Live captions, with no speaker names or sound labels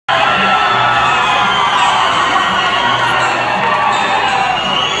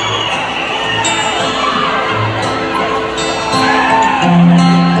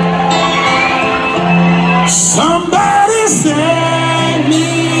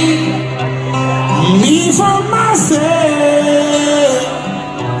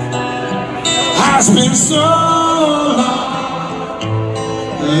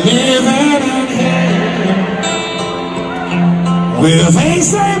Well, they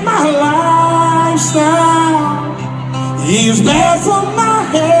say my lifestyle is bad for my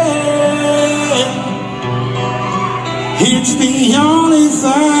head. It's the only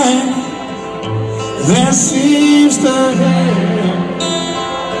thing that seems to help.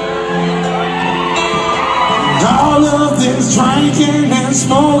 All of this drinking and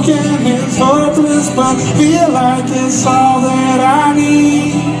smoking is hopeless, but feel like it's all that I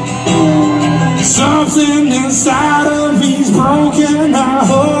need. Something inside of me's broken. I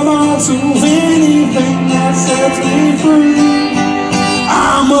hold on to anything that sets me free.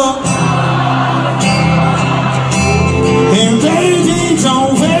 I'm up, and baby,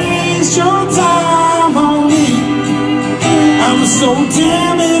 don't waste your time on me. I'm so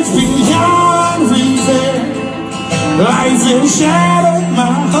damaged beyond repair. Life has shattered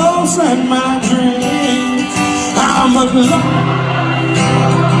my hopes and my dreams. I'm alone.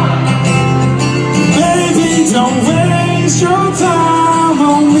 Baby, don't waste your time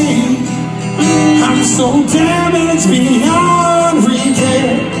on me. I'm so damaged beyond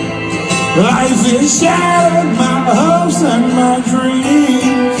repair. Life has shattered my hopes and my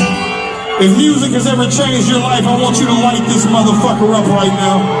dreams. If music has ever changed your life, I want you to light this motherfucker up right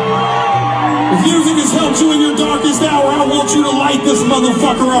now. If music has helped you in your darkest hour, I want you to light this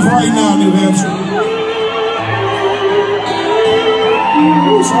motherfucker up right now, New Hampshire.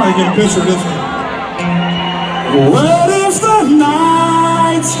 Somebody get a picture of this one. What if the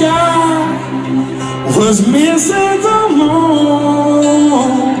night sky was missing the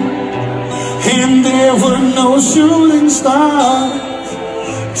moon, and there were no shooting stars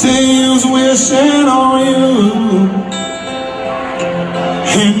to use wishing on you,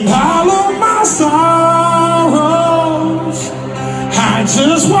 and all of my sorrows I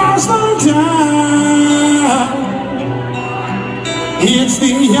just watched them down. It's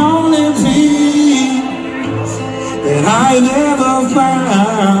the only peace that I never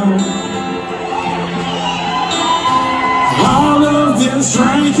found. All of this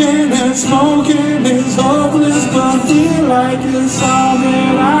drinking and smoking is hopeless, but feel like it's all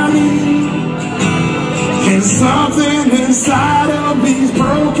that I need. And something inside of me's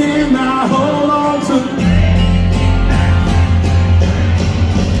broken.